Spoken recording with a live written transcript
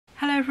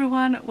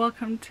everyone,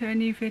 welcome to a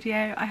new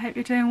video. I hope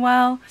you're doing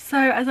well. So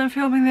as I'm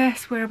filming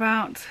this, we're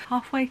about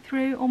halfway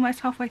through,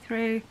 almost halfway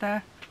through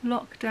the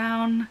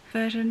lockdown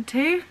version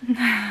 2.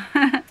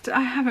 I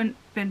haven't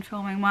been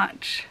filming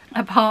much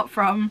apart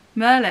from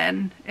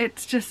Merlin.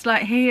 It's just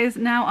like he is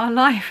now our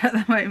life at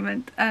the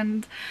moment,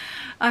 and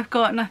I've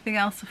got nothing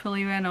else to fill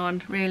you in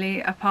on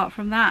really apart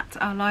from that.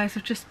 Our lives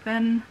have just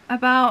been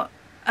about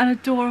an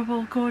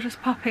adorable, gorgeous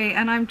puppy,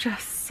 and I'm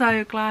just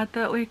so glad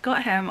that we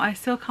got him. I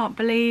still can't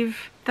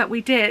believe that we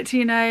did,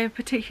 you know,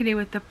 particularly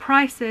with the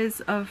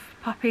prices of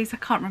puppies. I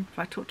can't remember if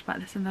I talked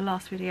about this in the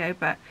last video,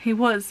 but he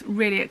was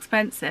really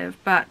expensive,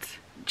 but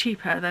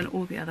cheaper than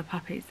all the other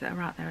puppies that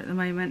are out there at the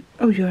moment.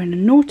 Oh, you're in a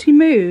naughty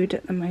mood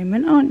at the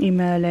moment, aren't you,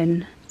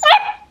 Merlin?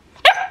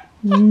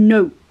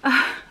 No.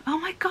 Oh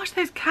my gosh,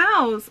 those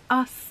cows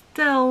are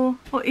still,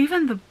 well,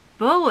 even the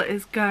bull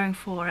is going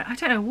for it. I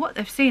don't know what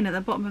they've seen at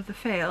the bottom of the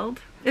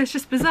field. It's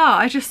just bizarre.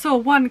 I just saw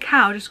one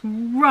cow just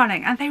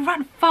running, and they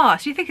run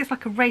fast. You think it's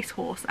like a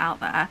racehorse out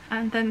there,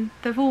 and then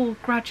they've all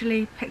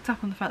gradually picked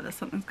up on the fact that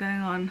something's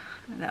going on,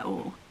 and they're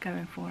all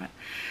going for it.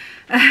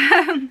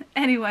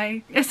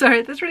 Anyway,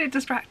 sorry, that's really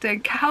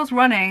distracting. Cows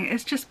running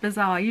is just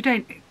bizarre. You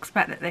don't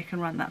expect that they can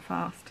run that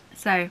fast.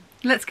 So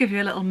let's give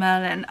you a little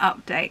Merlin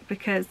update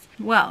because,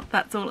 well,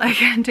 that's all I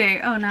can do.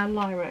 Oh, now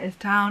Lyra is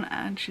down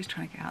and she's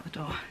trying to get out the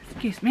door.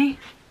 Excuse me.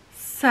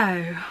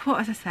 So what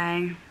was I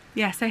saying?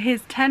 Yeah, so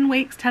he's 10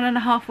 and a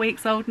half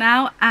weeks old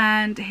now,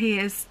 and he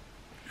is,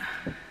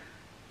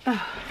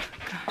 oh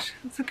gosh,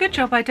 it's a good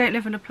job I don't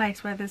live in a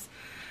place where there's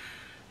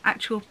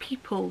actual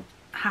people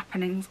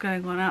happenings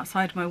going on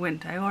outside my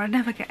window, or I'd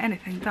never get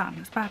anything done.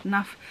 It's bad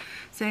enough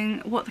seeing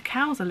what the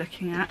cows are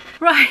looking at.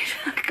 Right,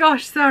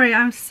 gosh, sorry,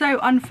 I'm so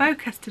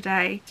unfocused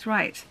today. It's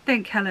right,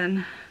 think,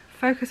 Helen,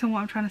 focus on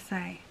what I'm trying to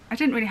say. I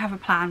didn't really have a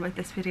plan with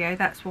this video,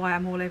 that's why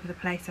I'm all over the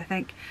place, I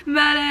think.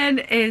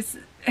 Merlin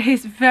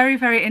he's very,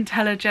 very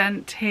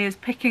intelligent. He is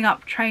picking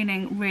up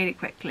training really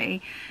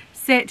quickly.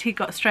 Sit, he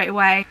got straight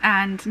away,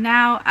 and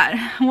now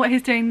what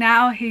he's doing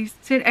now, he's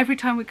every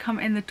time we come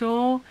in the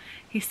door,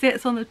 he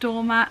sits on the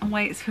doormat and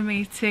waits for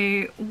me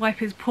to wipe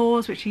his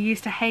paws, which he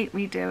used to hate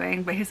me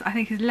doing, but I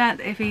think he's learnt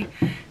that if he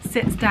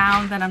sits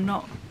down then I'm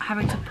not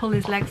having to pull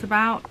his legs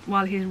about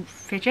while he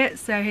fidgets,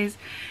 so he's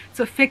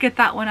sort of figured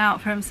that one out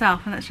for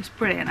himself, and that's just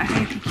brilliant. I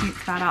hope he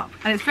keeps that up,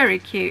 and it's very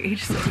cute. He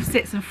just sort of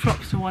sits and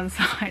flops to one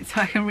side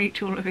so I can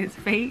reach all of his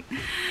feet,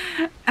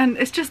 and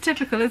it's just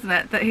typical, isn't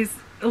it, that he's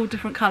all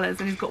different colours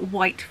and he's got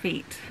white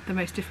feet, the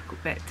most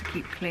difficult bit to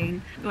keep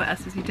clean. What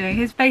else is he doing?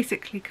 He's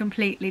basically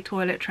completely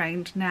toilet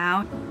trained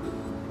now.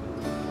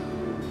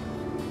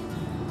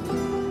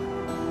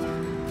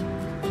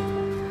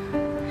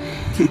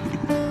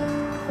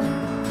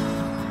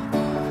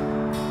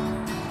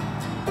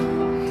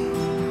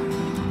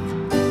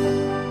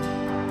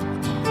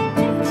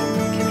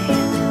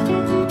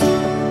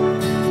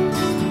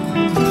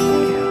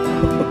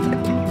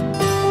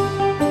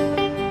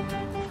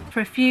 For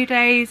a few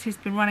days he's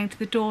been running to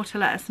the door to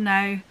let us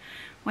know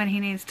when he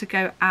needs to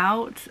go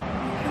out.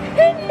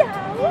 Hello!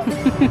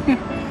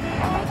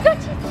 I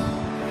got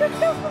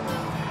you!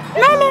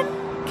 Merlin,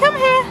 come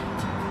here!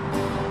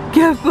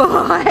 Good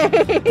boy!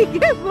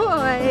 Good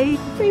boy!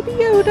 Baby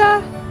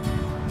Yoda!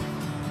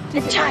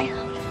 The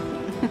child!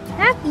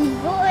 Happy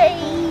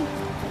boy!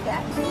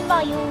 Got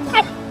smile!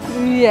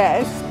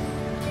 Yes!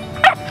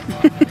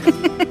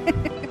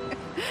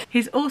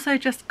 He's also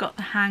just got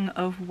the hang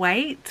of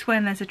wait.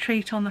 When there's a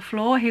treat on the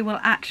floor, he will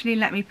actually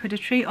let me put a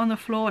treat on the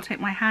floor, take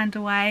my hand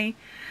away,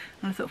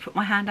 and I sort of put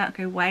my hand out,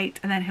 go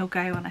wait, and then he'll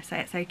go when I say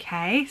it's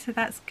okay. So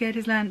that's good,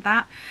 he's learned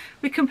that.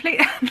 We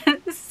completely,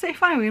 this is so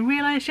funny, we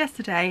realised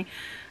yesterday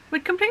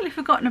we'd completely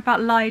forgotten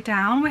about lie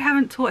down. We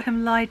haven't taught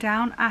him lie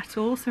down at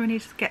all, so we need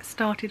to get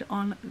started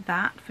on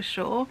that for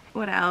sure.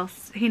 What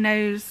else? He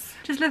knows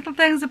just little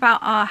things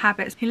about our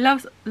habits. He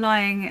loves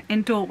lying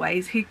in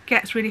doorways. He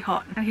gets really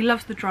hot, and he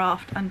loves the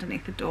draft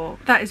underneath the door.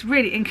 That is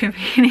really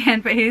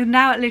inconvenient, but he's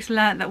now at least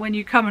learned that when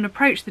you come and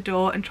approach the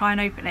door and try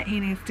and open it, he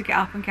needs to get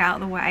up and get out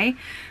of the way,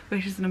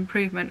 which is an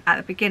improvement. At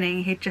the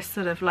beginning, he'd just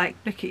sort of like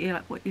look at you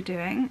like, what you're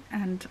doing,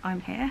 and I'm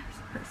here.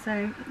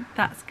 So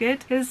that's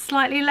good. He's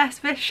slightly less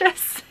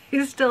vicious.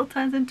 He still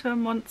turns into a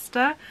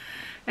monster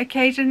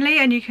occasionally,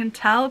 and you can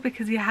tell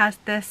because he has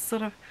this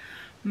sort of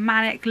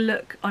manic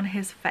look on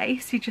his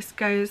face. He just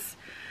goes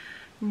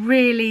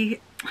really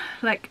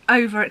like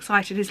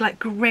overexcited. He's like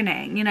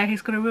grinning, you know,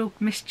 he's got a real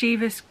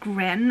mischievous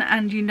grin,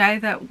 and you know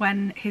that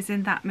when he's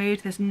in that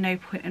mood there's no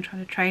point in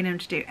trying to train him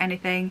to do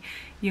anything.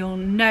 You'll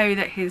know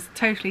that he's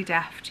totally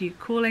deaf to you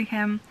calling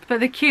him,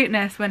 but the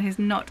cuteness when he's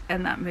not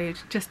in that mood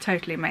just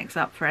totally makes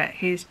up for it.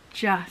 He's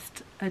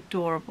just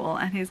adorable,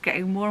 and he's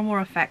getting more and more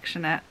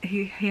affectionate.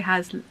 He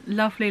has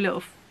lovely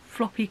little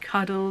floppy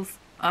cuddles.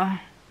 Oh,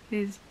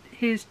 he's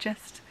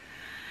just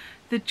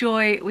the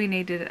joy we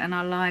needed in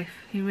our life.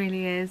 He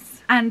really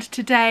is. And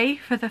today,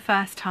 for the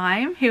first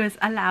time, he was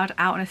allowed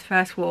out on his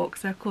first walk,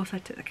 so of course I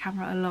took the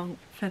camera along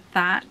for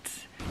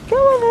that. Go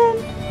on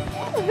then.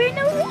 Oh, we're in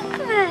a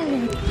walk.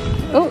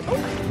 Oh,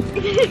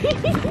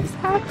 he's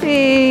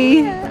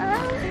happy. Yeah.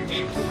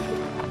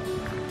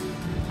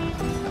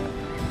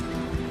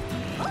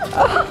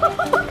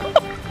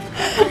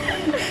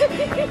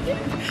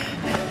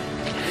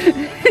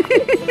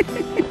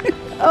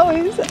 Oh,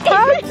 he's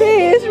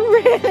happy, he's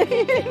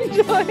really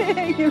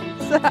enjoying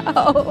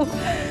himself.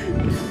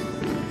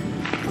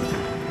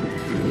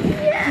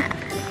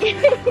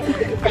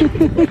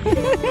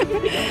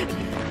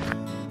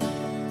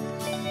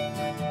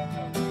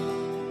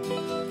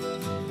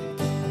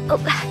 Oh.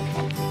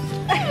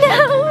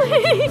 No!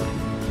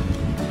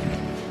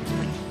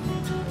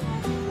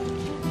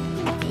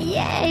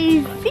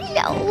 Yes,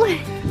 hello!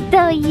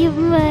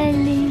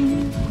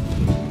 Darling.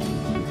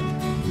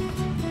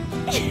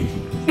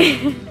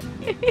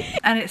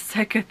 And it's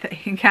so good that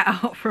he can get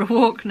out for a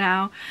walk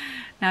now.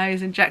 Now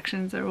his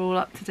injections are all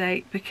up to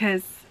date,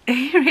 because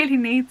he really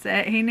needs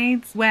it. He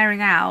needs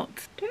wearing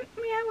out. Don't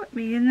meow at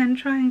me and then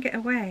try and get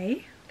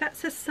away.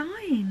 That's a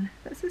sign.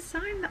 That's a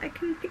sign that I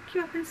can pick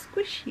you up and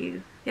squish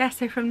you. Yeah,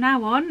 so from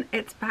now on,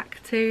 it's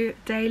back to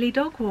daily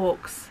dog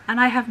walks. And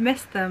I have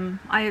missed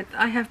them. I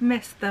have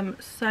missed them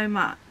so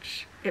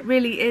much. It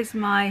really is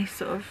my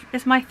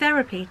it's my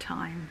therapy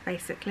time,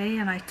 basically,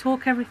 and I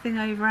talk everything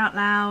over out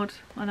loud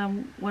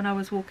when I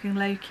was walking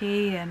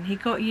Loki, and he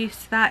got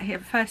used to that.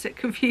 At first it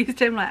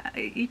confused him, like, are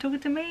you talking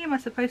to me? Am I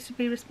supposed to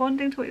be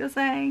responding to what you're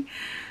saying?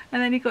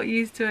 And then he got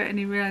used to it and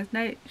he realised,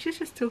 no, she's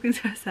just talking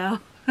to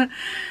herself.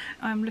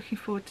 I'm looking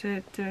forward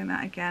to doing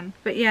that again.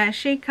 But yeah,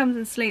 she comes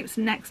and sleeps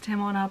next to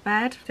him on our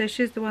bed, so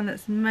she's the one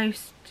that's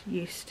most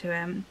used to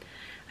him.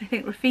 I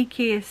think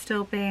Rafiki is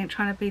still trying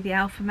to be the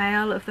alpha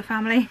male of the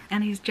family,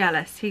 and he's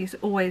jealous. He's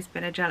always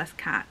been a jealous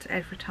cat.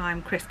 Every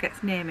time Chris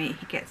gets near me,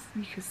 you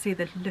can see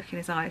the look in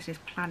his eyes. He's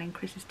planning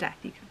Chris's death,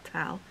 you can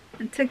tell.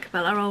 And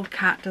Tinkerbell, our old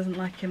cat, doesn't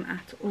like him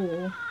at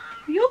all.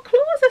 Your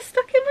claws are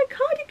stuck in my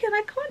cardigan.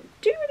 I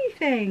can't do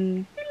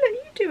anything. Let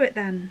you do it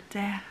then.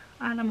 Dear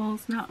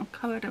animals, now I'm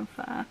covered in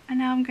fur. And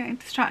now I'm getting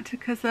distracted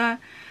because a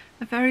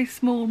very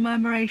small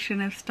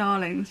murmuration of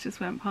starlings just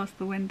went past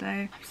the window.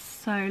 I'm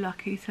so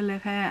lucky to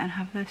live here and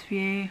have this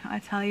view. I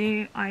tell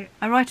you, I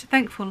write a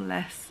thankful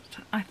list.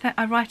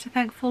 I write a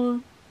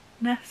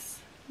thankfulness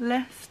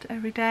list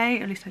every day.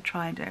 At least I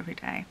try and do it every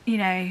day. You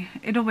know,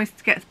 it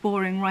almost gets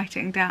boring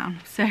writing down.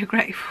 I'm so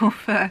grateful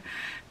for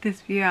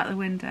this view out the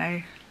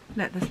window.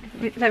 Let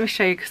me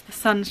show you, because the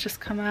sun's just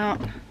come out,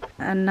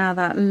 and now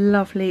that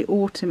lovely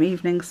autumn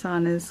evening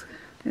sun is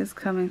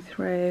coming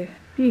through.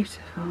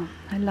 Beautiful.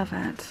 I love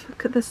it.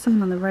 Look at the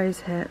sun on the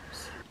rose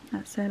hips.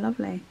 That's so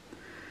lovely.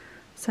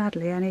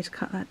 Sadly, I need to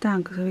cut that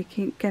down because we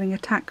keep getting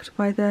attacked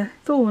by the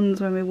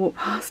thorns when we walk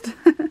past.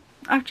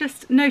 I've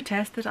just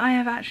noticed that I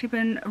have actually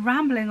been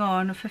rambling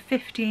on for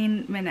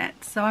 15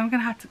 minutes, so I'm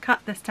going to have to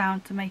cut this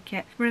down to make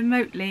it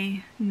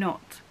remotely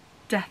not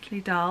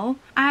deathly dull,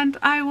 and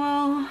I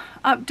will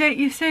update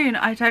you soon.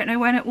 I don't know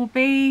when it will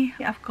be.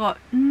 I've got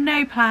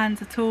no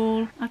plans at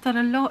all. I've done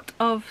a lot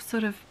of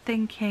sort of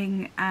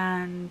thinking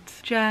and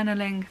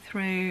journaling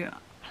through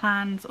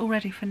plans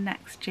already for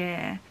next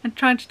year, and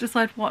trying to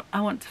decide what I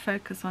want to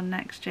focus on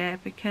next year,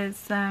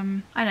 because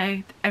I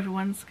know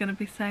everyone's going to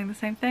be saying the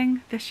same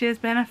thing. This year's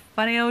been a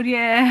funny old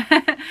year.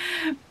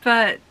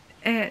 But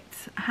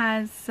it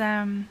has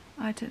I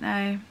don't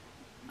know,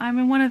 I'm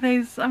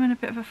in a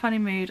bit of a funny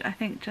mood. I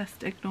think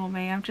just ignore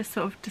me. I'm just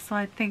sort of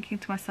thinking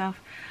to myself,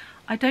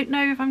 I don't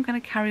know if I'm going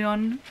to carry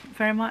on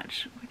very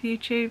much with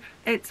YouTube.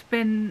 It's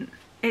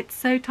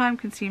so time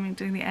consuming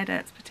doing the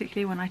edits,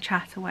 particularly when I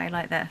chat away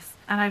like this,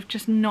 and I've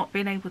just not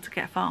been able to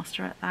get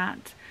faster at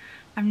that.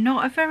 I'm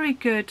not a very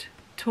good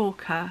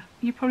talker.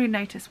 You probably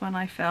notice when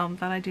I film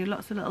that I do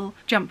lots of little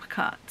jump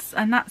cuts,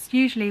 and that's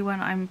usually when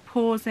I'm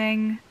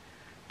pausing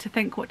to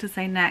think what to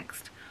say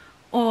next,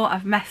 or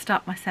I've messed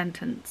up my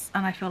sentence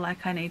and I feel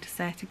like I need to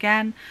say it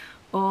again,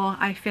 or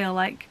I feel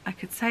like I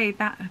could say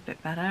that a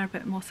bit better, a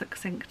bit more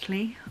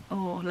succinctly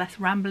or less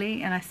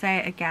rambly, and I say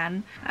it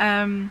again.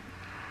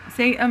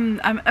 See, I'm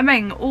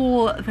umming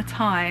all the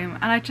time,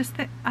 and I just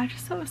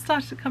sort of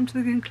started to come to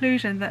the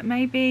conclusion that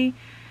maybe,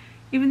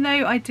 even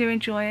though I do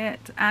enjoy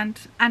it, and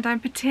I'm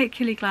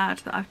particularly glad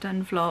that I've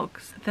done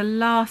vlogs. The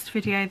last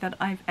video that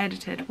I've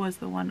edited was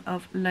the one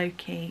of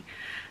Loki,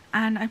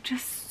 and I'm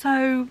just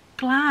so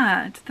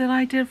glad that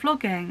I did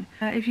vlogging.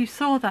 If you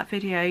saw that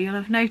video, you'll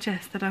have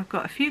noticed that I've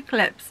got a few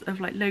clips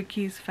of like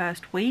Loki's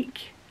first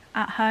week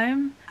at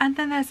home, and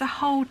then there's a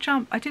whole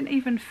jump. I didn't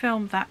even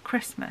film that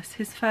Christmas,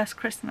 his first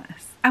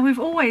Christmas. And we've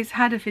always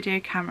had a video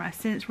camera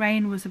since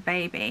Rain was a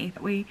baby.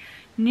 We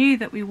knew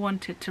that we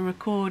wanted to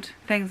record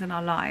things in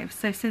our lives,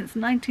 so since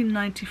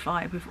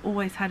 1995 we've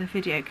always had a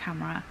video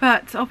camera,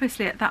 but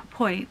obviously at that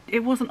point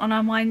it wasn't on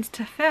our minds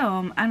to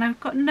film, and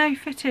I've got no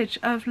footage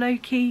of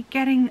Loki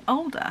getting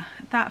older.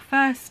 That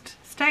first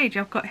stage,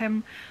 I've got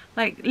him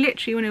like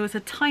literally when he was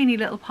a tiny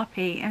little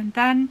puppy, and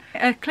then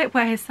a clip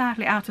where he's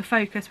sadly out of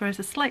focus where he's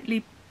a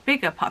slightly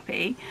bigger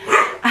puppy,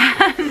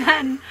 and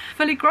then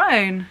fully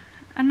grown,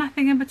 and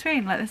nothing in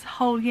between, like this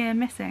whole year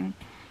missing.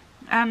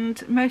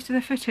 And most of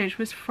the footage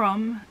was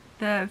from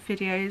the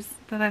videos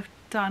that I've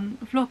done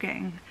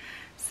vlogging,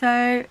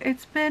 so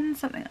it's been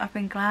something I've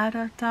been glad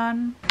I've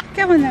done.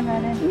 Go on then,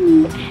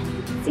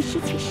 Helen. She's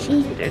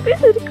fishing.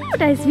 There's a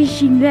crocodile's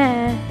fishing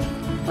there.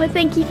 Well,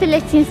 thank you for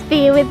letting us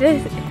be with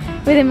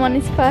him on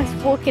his first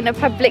walk in a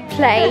public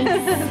place.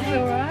 That's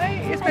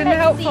alright, it's been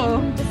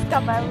helpful.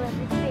 Discover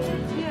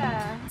everything.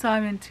 Yeah. So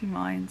I'm in two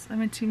minds.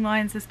 I'm in two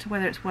minds as to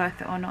whether it's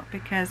worth it or not,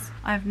 because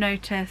I've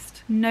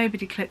noticed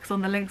nobody clicks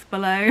on the links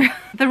below.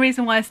 The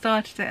reason why I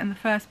started it in the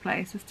first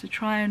place is to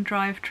try and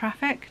drive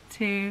traffic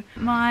to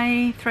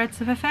my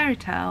Threads of a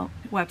Fairytale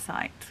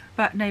website,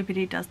 but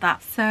nobody does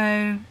that.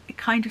 So it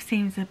kind of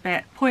seems a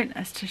bit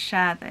pointless to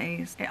share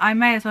these. I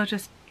may as well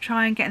just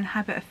try and get in the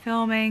habit of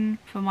filming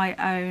for my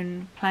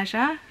own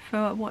pleasure,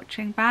 for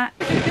watching back.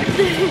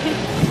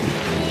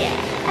 Yeah.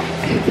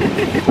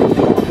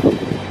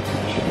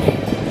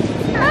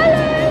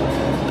 Helen!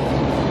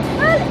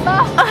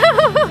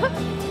 Helen!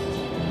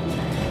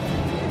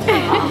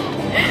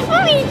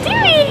 What are you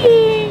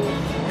doing?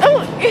 Oh!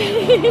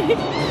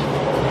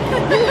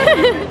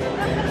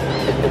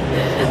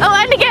 Oh,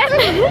 and again!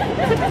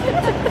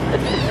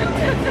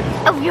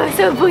 Oh, you're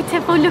so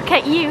beautiful, look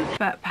at you.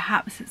 But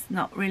perhaps it's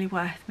not really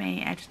worth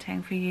me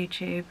editing for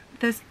YouTube.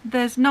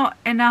 There's not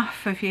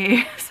enough of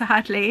you,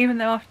 sadly, even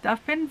though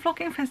I've been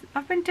vlogging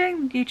I've been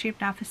doing YouTube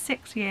now for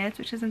 6 years,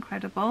 which is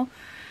incredible.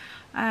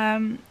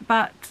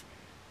 But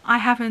I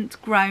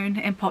haven't grown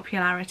in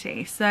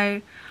popularity,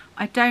 so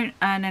I don't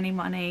earn any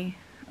money,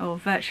 or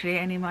virtually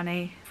any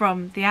money,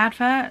 from the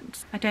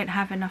adverts. I don't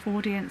have enough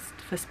audience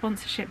for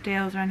sponsorship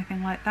deals or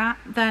anything like that.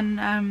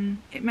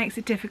 Then it makes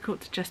it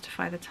difficult to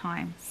justify the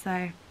time.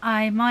 So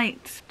I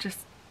might just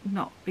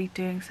not be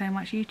doing so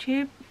much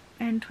YouTube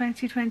in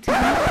 2021.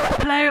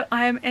 Hello,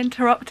 I am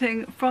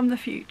interrupting from the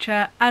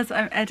future as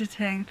I'm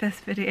editing this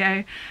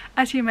video.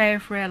 As you may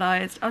have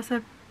realised, I was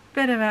a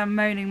bit of a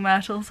moaning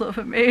myrtle sort of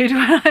a mood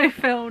when I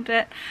filmed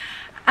it,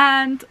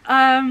 and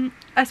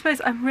I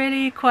suppose I'm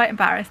really quite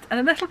embarrassed and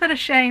a little bit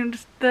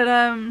ashamed that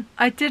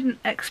I didn't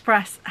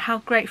express how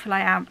grateful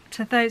I am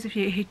to those of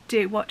you who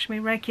do watch me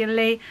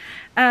regularly.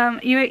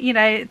 You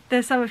know,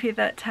 there's some of you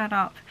that turn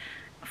up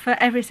for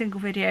every single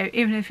video,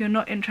 even if you're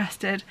not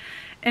interested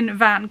in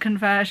van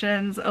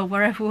conversions or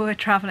wherever we're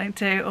travelling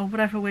to or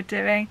whatever we're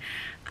doing,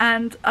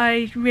 and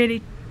I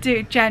really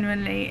do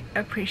genuinely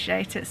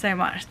appreciate it so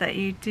much that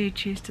you do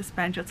choose to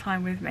spend your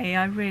time with me.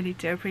 I really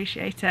do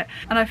appreciate it,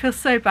 and I feel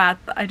so bad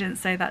that I didn't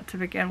say that to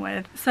begin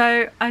with.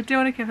 So I do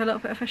want to give a little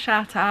bit of a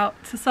shout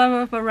out to some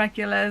of my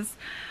regulars.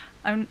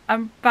 I'm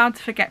bound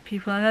to forget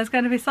people, and there's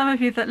going to be some of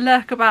you that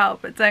lurk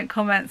about but don't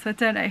comment, so I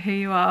don't know who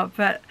you are,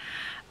 but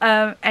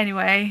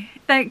anyway,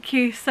 thank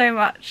you so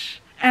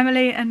much.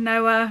 Emily and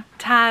Noah,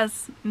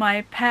 Taz,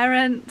 my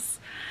parents,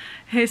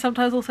 who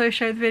sometimes also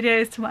show the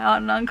videos to my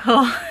aunt and uncle,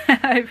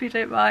 I hope you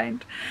don't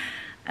mind.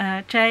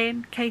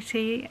 Jane,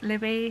 Katie,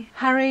 Libby,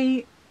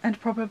 Harry, and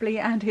probably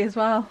Andy as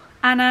well.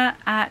 Anna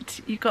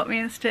at You Got Me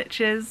in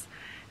Stitches,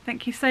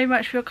 thank you so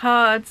much for your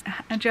cards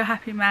and your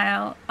happy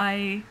mail.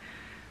 I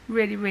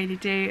really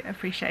do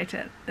appreciate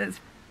it.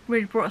 It's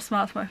really brought a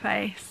smile to my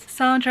face.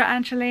 Sandra,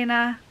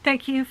 Angelina,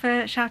 thank you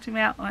for shouting me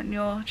out on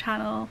your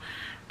channel,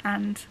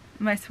 and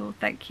most of all,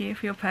 thank you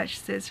for your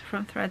purchases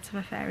from Threads of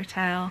a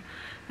Fairytale.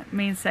 It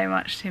means so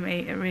much to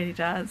me, it really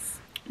does.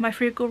 My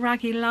Frugal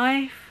Raggy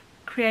Life,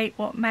 Create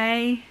What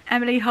May,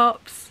 Emily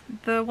Hops,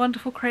 the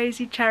wonderful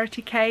Crazy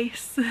Charity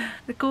Case,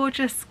 the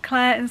gorgeous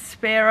Claire and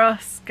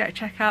Spiros, go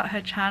check out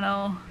her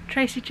channel,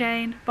 Tracy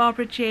Jane,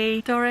 Barbara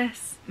G,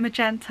 Doris,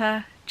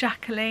 Magenta,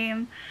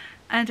 Jacqueline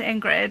and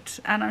Ingrid,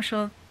 and I'm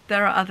sure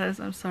there are others.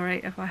 I'm sorry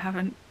if I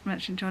haven't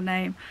mentioned your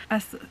name.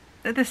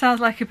 This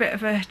sounds like a bit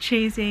of a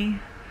cheesy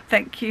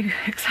thank you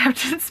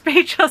acceptance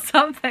speech or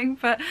something,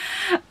 but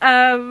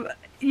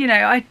you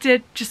know, I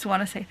did just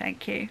want to say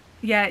thank you.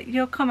 Yeah,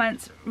 your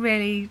comments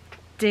really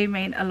do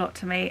mean a lot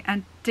to me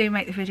and do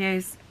make the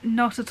videos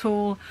not at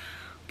all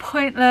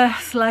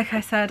pointless, like I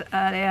said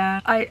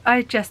earlier.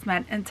 I just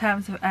meant in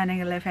terms of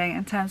earning a living,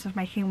 in terms of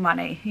making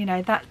money, you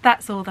know,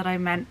 that's all that I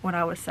meant when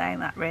I was saying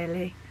that,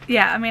 really.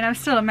 Yeah, I mean, I'm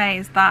still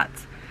amazed that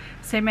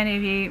so many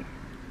of you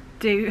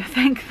do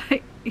think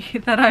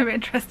that I'm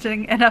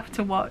interesting enough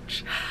to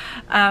watch.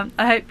 I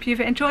hope you've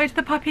enjoyed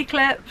the puppy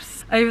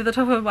clips over the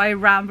top of my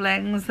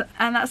ramblings,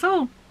 and that's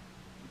all.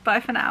 Bye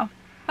for now.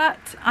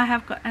 But I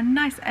have got a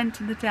nice end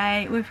to the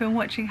day. We've been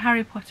watching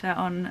Harry Potter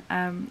on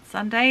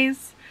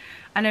Sundays.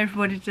 I know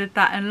everybody did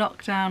that in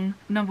lockdown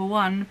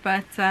 #1,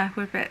 but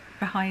we're a bit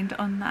behind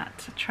on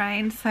that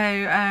train, so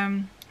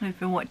we've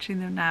been watching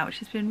them now, which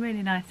has been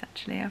really nice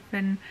actually. I've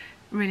been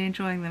really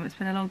enjoying them. It's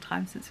been a long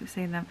time since we've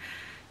seen them.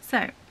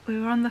 So we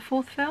were on the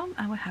 4th film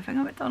and we're having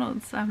a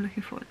McDonald's, so I'm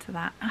looking forward to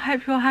that. I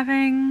hope you're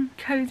having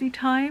cozy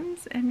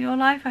times in your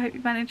life. I hope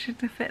you managed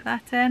to fit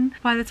that in.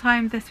 By the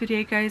time this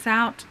video goes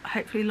out,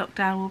 hopefully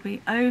lockdown will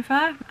be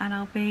over and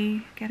I'll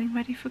be getting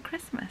ready for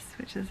Christmas,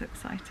 which is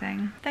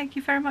exciting. Thank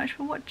you very much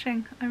for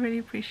watching. I really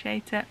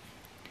appreciate it.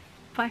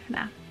 Bye for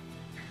now.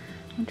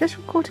 I'm just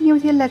recording you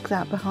with your legs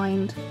out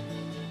behind,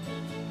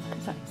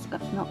 because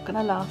that's not going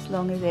to last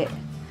long, is it?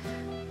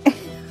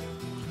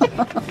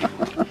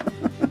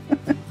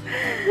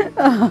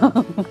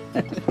 Oh,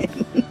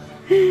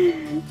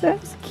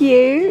 that's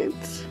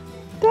cute.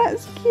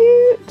 That's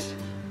cute.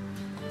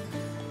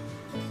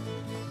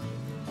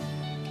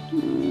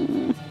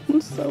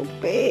 so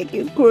big.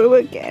 You grew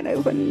again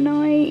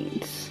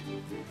overnight.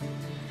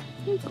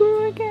 You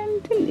grew again,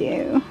 didn't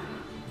you?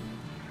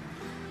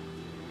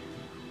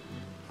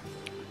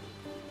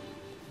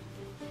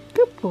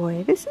 Good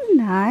boy. This is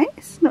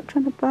nice. Not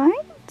trying to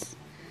bite.